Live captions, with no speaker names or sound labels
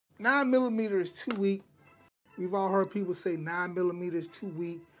9mm is too weak. We've all heard people say 9mm is too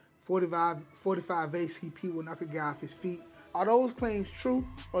weak. 45 ACP will knock a guy off his feet. Are those claims true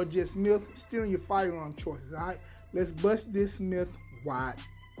or just myth steering your firearm choices, all right? Let's bust this myth wide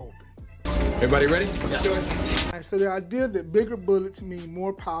open. Everybody ready? Let's do it. All right, so the idea that bigger bullets mean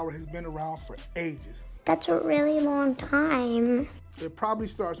more power has been around for ages. That's a really long time. It probably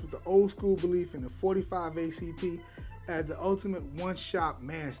starts with the old school belief in the 45 ACP as the ultimate one-shot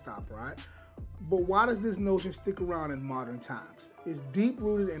man stopper, right? But why does this notion stick around in modern times? It's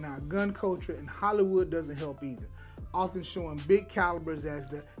deep-rooted in our gun culture, and Hollywood doesn't help either, often showing big calibers as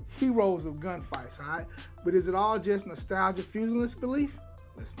the heroes of gunfights, all right? But is it all just nostalgia fusing this belief?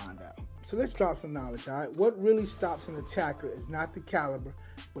 Let's find out. So let's drop some knowledge, all right? What really stops an attacker is not the caliber,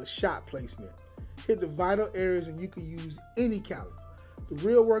 but shot placement. Hit the vital areas and you can use any caliber. The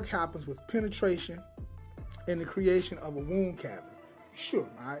real work happens with penetration and the creation of a wound cavity. Sure,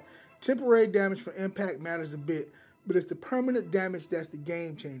 all right? Temporary damage from impact matters a bit, but it's the permanent damage that's the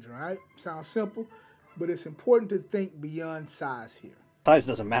game changer, all right? Sounds simple, but it's important to think beyond size here. Size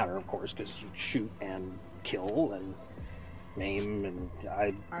doesn't matter, of course, because you shoot and kill and maim and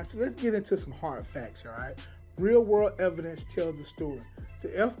die. All right, so let's get into some hard facts here, all right? Real world evidence tells the story. The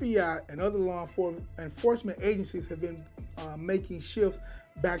FBI and other law enforcement agencies have been making shifts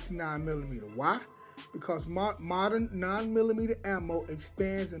back to 9mm. Why? Because modern 9mm ammo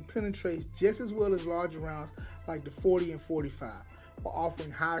expands and penetrates just as well as larger rounds like the 40 and 45, while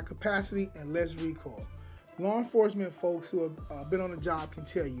offering higher capacity and less recoil. Law enforcement folks who have been on the job can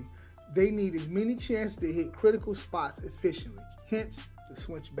tell you they need as many chances to hit critical spots efficiently, hence the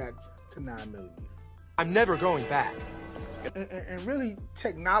switch back to 9mm. I'm never going back. And really,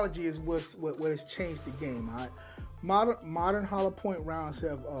 technology is what has changed the game, all right? Modern hollow point rounds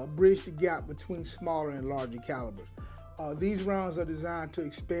have bridged the gap between smaller and larger calibers. These rounds are designed to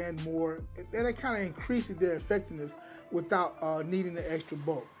expand more, and it kind of increases their effectiveness without needing the extra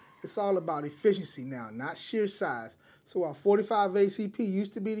bulk. It's all about efficiency now, not sheer size. So while 45 ACP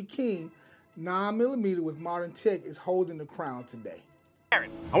used to be the king, 9mm with modern tech is holding the crown today.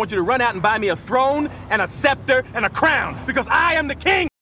 I want you to run out and buy me a throne and a scepter and a crown because I am the king.